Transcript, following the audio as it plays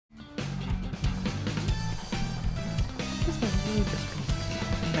Really just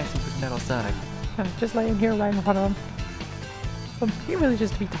be messing with Metal Sonic. Just laying here right in front of him. He really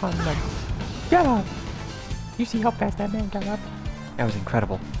just be taunting like, get up! You see how fast that man got up? That was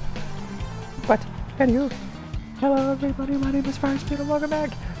incredible. But, anywho, hello everybody, my name is Firespeed and welcome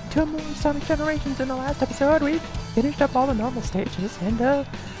back to more Sonic Generations. In the last episode, we finished up all the normal stages, and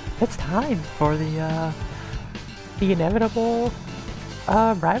it's time for the inevitable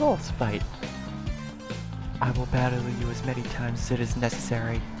rivals fight. I will battle you as many times as it is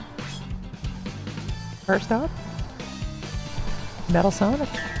necessary. First up, Metal Sonic,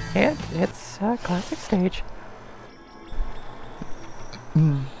 and it's a classic stage.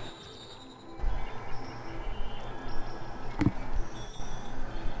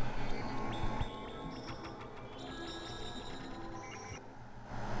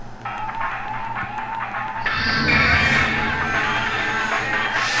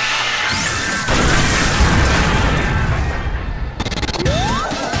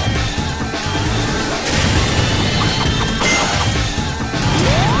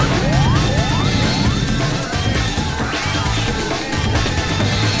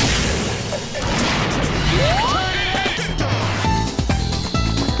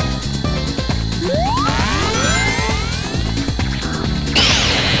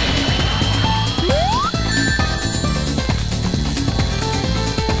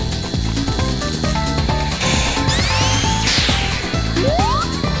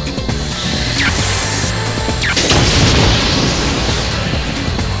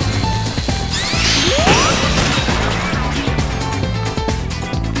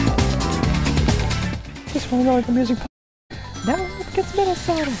 Like the music. Now up against Metal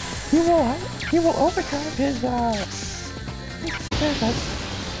Sonic. He will overdrive his that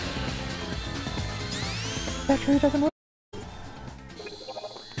tree doesn't work.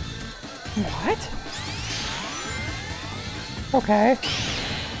 What? Okay.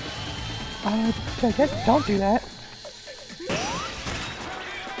 I guess don't do that.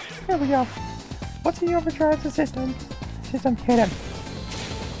 Here we go. Once he overdrives the system hit him.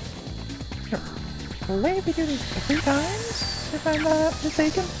 I believe we do this 3 times, if I'm not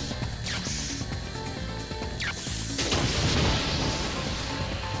mistaken.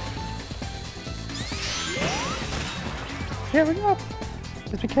 Here we go.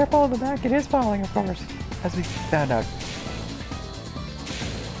 Just be careful of the back, it is falling, of course. As we found out.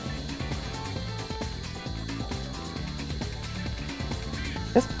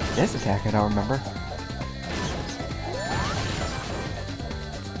 This attack I don't remember.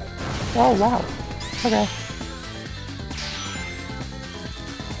 Oh wow. Okay.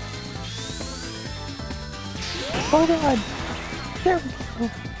 Oh god! There we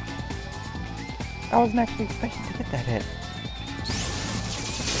go. I wasn't actually expecting to get that hit.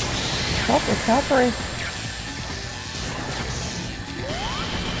 Oh, it's not free.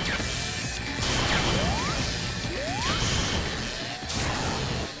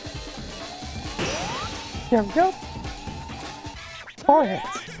 There we go. 4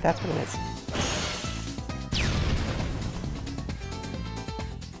 hits. That's what it is.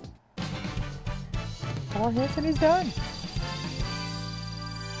 Hits and he's done.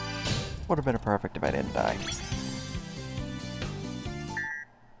 Would have been perfect if I didn't die.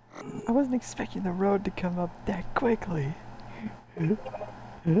 I wasn't expecting the road to come up that quickly.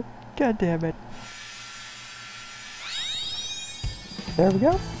 God damn it. There we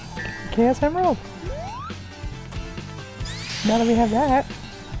go. Chaos Emerald. Now that we have that,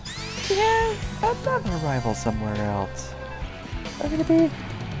 yeah, another rival somewhere else. Where's it gonna be?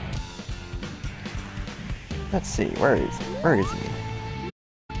 Let's see, where is he? Where is he?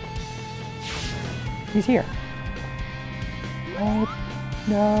 He's here.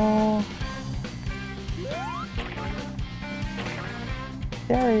 No.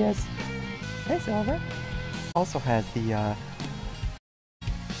 There he is. Hey, Silver. Also has the,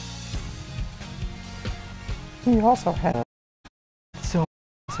 He also had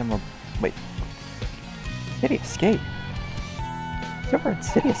wait. City Escape? Silver and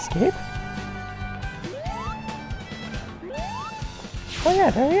City Escape? Oh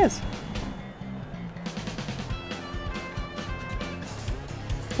yeah, there he is.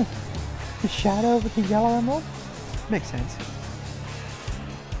 The shadow with the yellow emerald? Makes sense.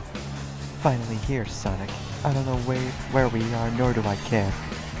 Finally here, Sonic. I don't know where we are, nor do I care.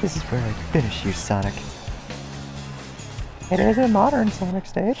 This is where I finish you, Sonic. It is a modern Sonic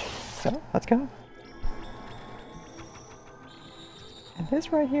stage, so let's go. And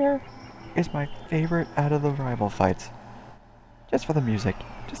this right here is my favorite out of the rival fights. Just for the music.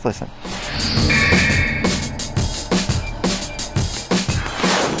 Just listen.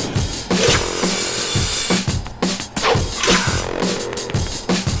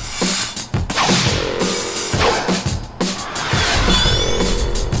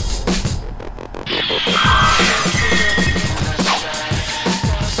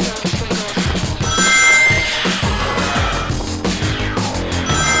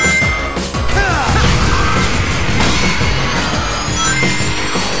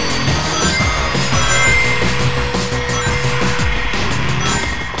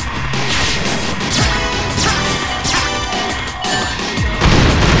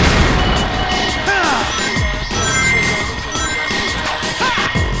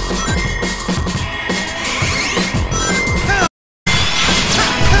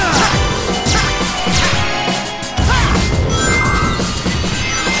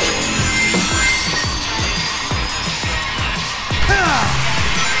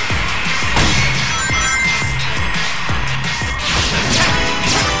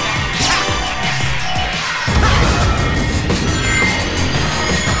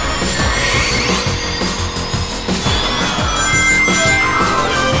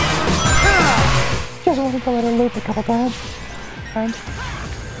 couple times.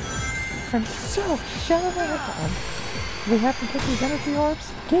 And so, Shadow Marathon. We have to get these energy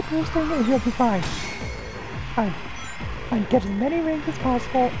orbs. Keep boosting and you'll be fine. Fine. Fine. Get as many rings as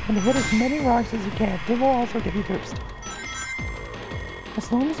possible and hit as many rocks as you can. They will also give you boost. As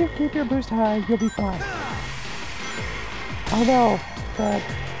long as you keep your boost high, you'll be fine. Although, the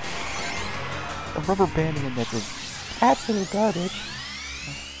rubber banding in this is absolute garbage.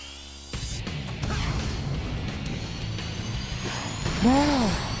 Now,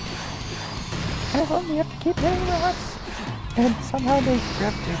 and only have to keep hitting rocks, and somehow they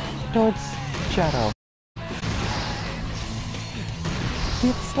drifted towards Shadow.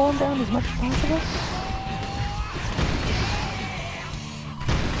 keep slowing down as much as possible.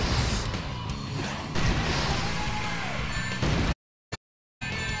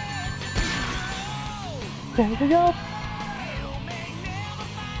 There we go.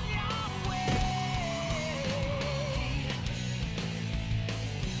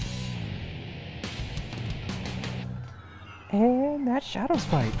 And that's Shadow's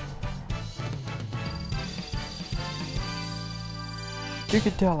fight. You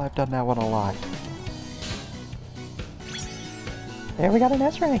can tell I've done that one a lot. There we got an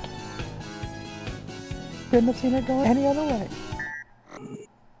S rank. Couldn't have seen it going any other way.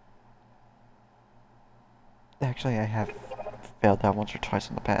 Actually, I have failed that once or twice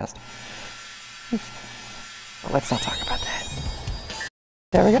in the past. But let's not talk about that.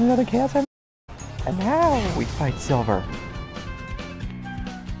 There we got another Chaos Emerald. And now We fight Silver.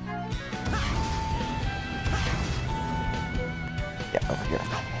 Yeah, over here.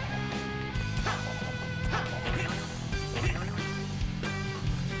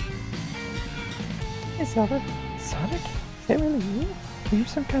 Hey Silver. Sonic? Is that really you? Are you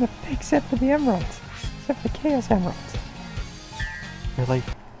some kind of fake set for the emeralds? Except for the Chaos Emeralds. Really?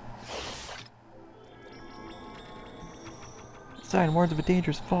 Sign warns of a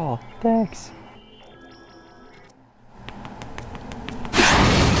dangerous fall. Thanks.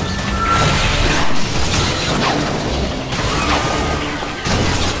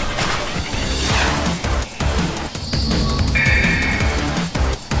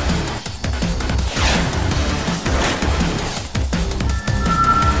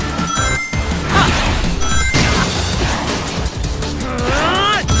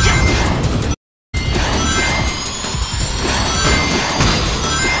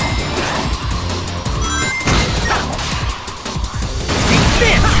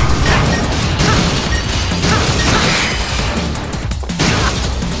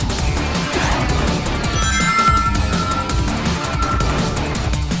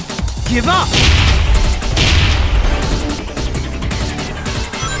 Give up!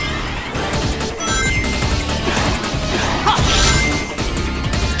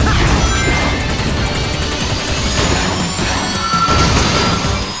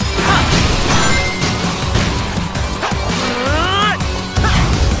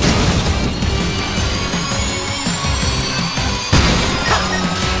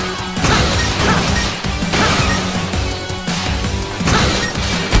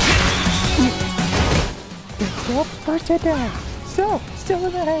 Well, first hit down. So, still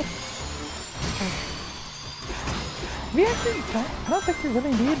in the head. We actually I don't think we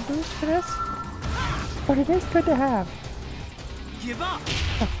really need boost for this. But it is good to have. Give up!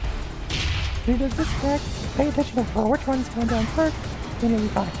 He does this attack, pay attention to which one's going down first, then you'll be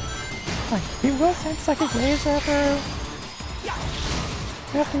fine. Fine. We will send Psychic Laser through.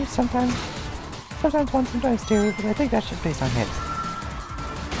 After sometimes one, sometimes two, but I think that's just based on hits.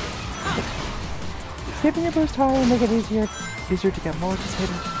 Keeping your boost high will make it easier to get more, just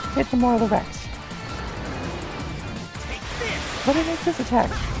hit the more of the Rex. But it makes this attack.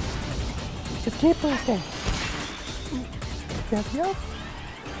 Just keep boosting. Yep.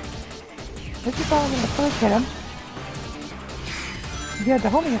 This is all when the first hit him. You had the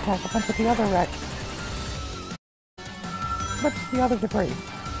homing attack a bunch of the other Rex. What's the other debris?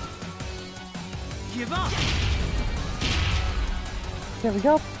 Give up! There we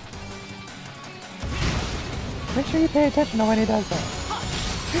go. Make sure you pay attention to when he does that.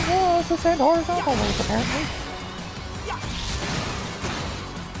 He will also send horizontal waves, apparently.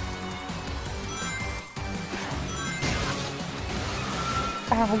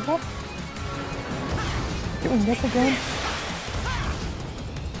 Ow. Doing this again.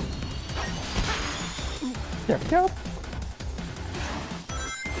 There we go.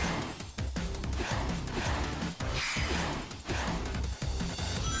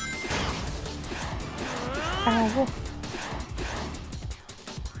 Ow.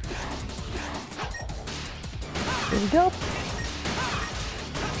 There we go.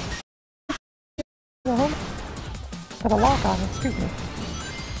 Got a lock on it, excuse me.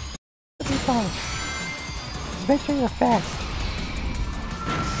 It'll be fine. Just make sure you're fast.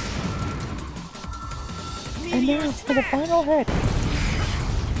 And now for the final hit.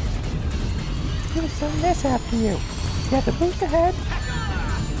 Gonna send this after you. You have to boost ahead.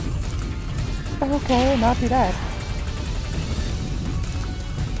 Okay, not do that.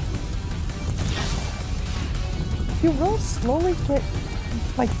 You will slowly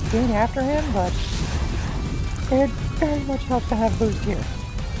gain after him, but it very much helps to have boost here.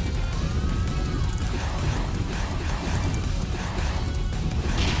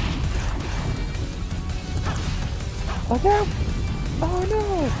 Look out! Oh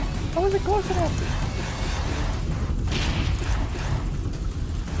no! I wasn't close enough!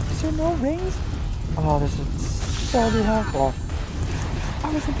 Is there no rings? Oh, this would so be helpful.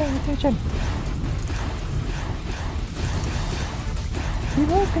 I wasn't paying attention. You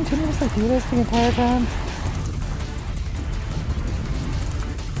will continuously do this the entire time.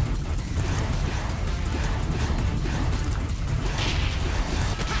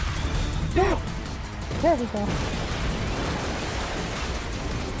 No! There we go.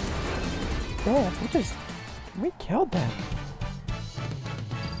 Yeah, we killed them.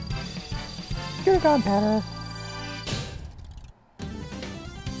 Could have gone better.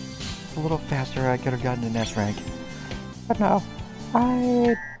 It's a little faster, I could have gotten an S rank. But no.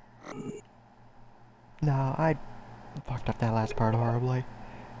 I fucked up that last part horribly.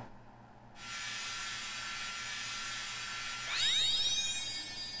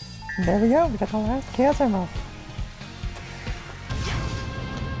 There we go, we got the last Chaos Emerald.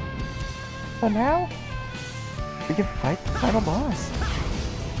 So now, We can fight the final boss.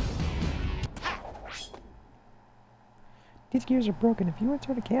 these gears are broken. If you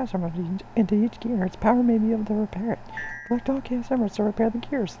insert a Chaos Emerald into each gear, its power may be able to repair it. Collect all Chaos Emeralds to repair the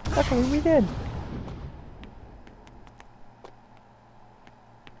gears. Luckily, we did.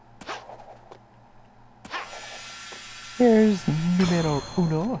 Here's Numero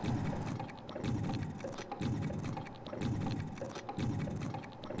uno.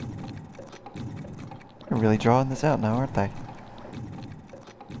 They're really drawing this out now, aren't they?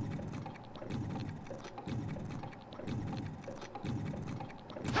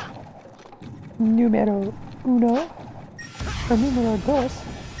 numero uno, or numero dos.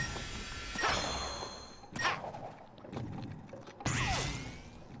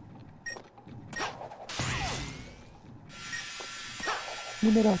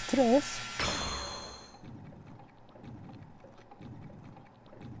 Número 3.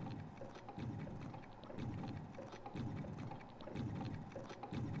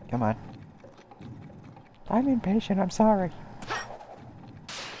 Come on. I'm impatient, I'm sorry.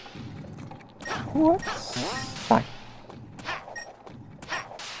 Whoops. Fine.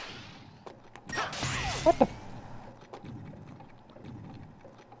 What the?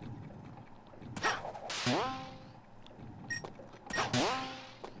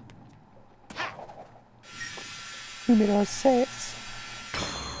 Número 6.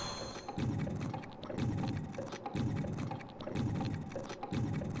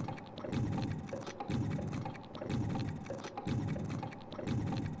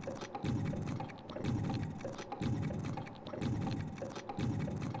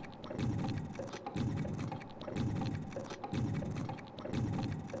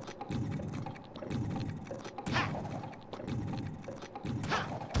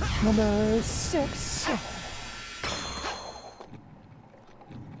 Number 6.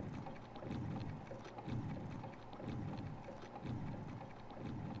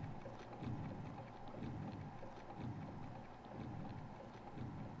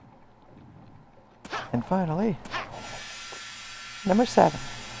 And finally, Number 7.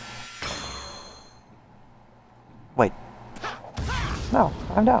 wait. No,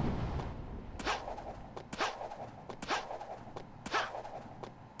 I'm done.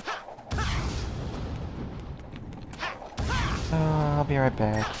 I'll be right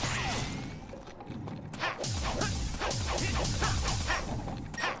back.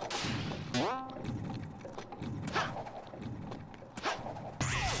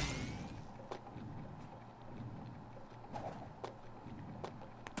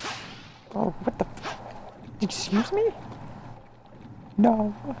 Oh, what the? Excuse me?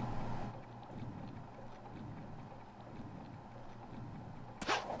 No.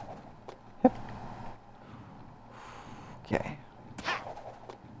 Okay.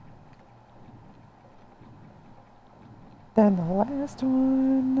 Then the last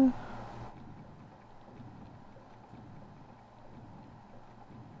one.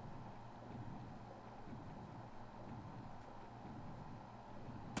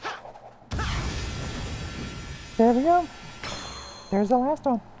 There we we go. There's the last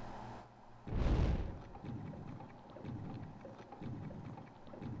one.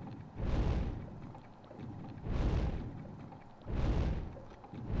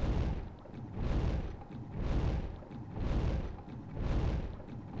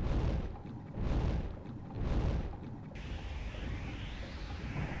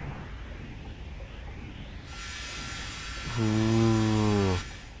 Ooh.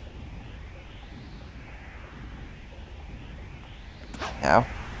 Now,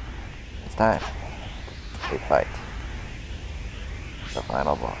 it's time. We fight the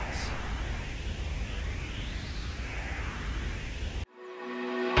final boss.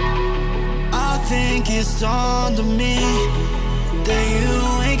 I think it's dawned on me that you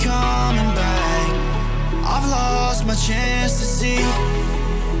ain't coming back. I've lost my chance to see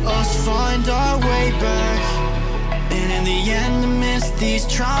us find our way back. And in the end, amidst these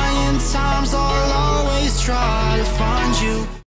trying times, I'll always try to find you.